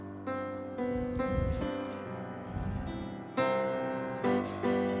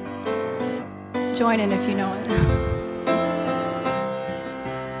join in if you know it.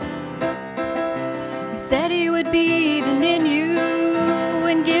 He said he would be even in you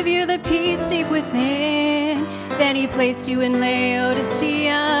and give you the peace deep within. Then he placed you in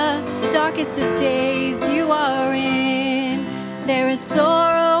Laodicea, darkest of days you are in. There is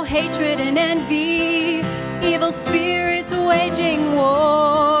sorrow, hatred, and envy, evil spirits waging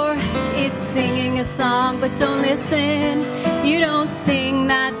war. It's singing a song, but don't listen. You don't sing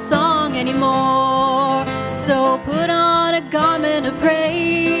that song anymore. So put on a garment of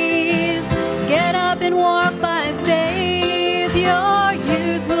praise. Get up and walk by faith. Your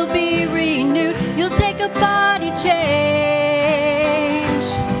youth will be renewed. You'll take a body change.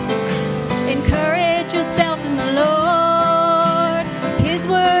 Encourage yourself in the Lord. His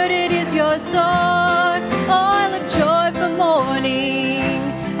word, it is your sword. Oil of joy for mourning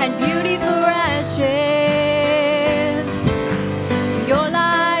and beauty for ashes. Your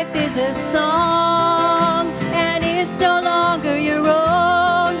life is a song, and it's no longer your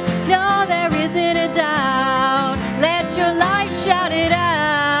own. No, there isn't a doubt. Let your life shout it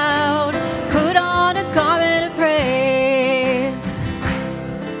out. Put on a garment of praise.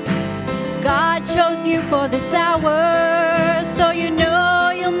 God chose you for this hour, so you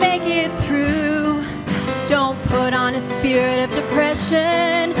know you'll make it through. Don't put on a spirit of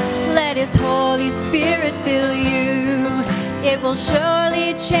depression. Let His Holy Spirit fill you. It will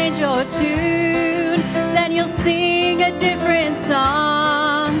surely change your tune. Then you'll sing a different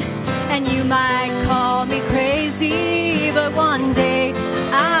song. And you might call me crazy, but one day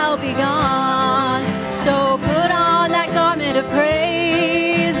I'll be gone. So put on that garment of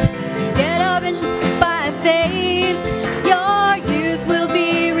praise. Get up and by faith. Your youth will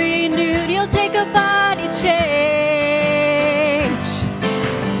be renewed. You'll take a body change.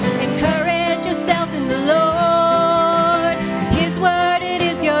 Encourage yourself in the Lord. His word, it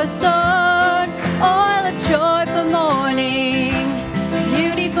is your sword. Oil of joy for mourning,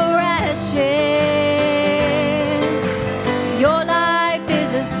 beauty for ashes. Your life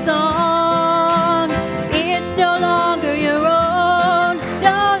is a song. It's no longer your own.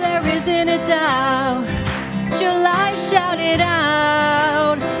 No, there isn't a doubt. Your life, shout it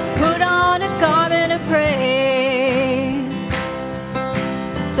out. Put on a garment of praise.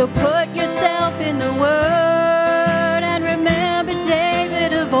 So put yourself in the word and remember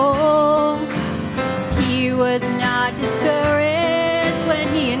David of old. He was not discouraged when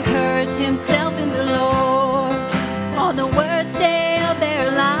he encouraged himself in the Lord. On the worst day of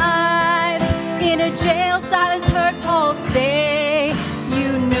their lives, in a jail, Silas heard Paul say,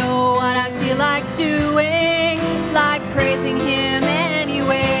 you know what I feel like doing, like praising him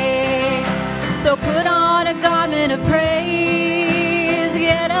anyway. So put on a garment of praise.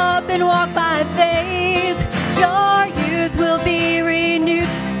 Get up and walk by faith. Your youth will be renewed.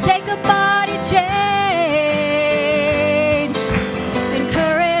 Take a body change.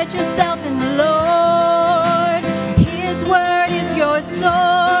 Encourage yourself in the Lord. His word is your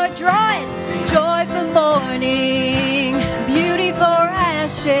sword. Draw it. Joy for mourning, beauty for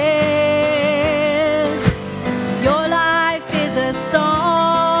ashes. Your life is a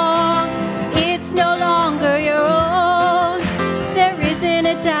song. It's no longer your own. There isn't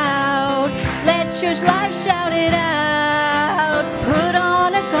a doubt. Let your life shout it out. Put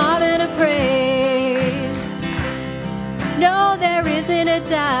on a garment of praise. No, there isn't a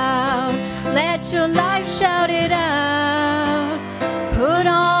doubt. Let your life shout it out. Put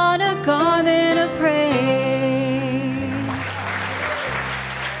on a garment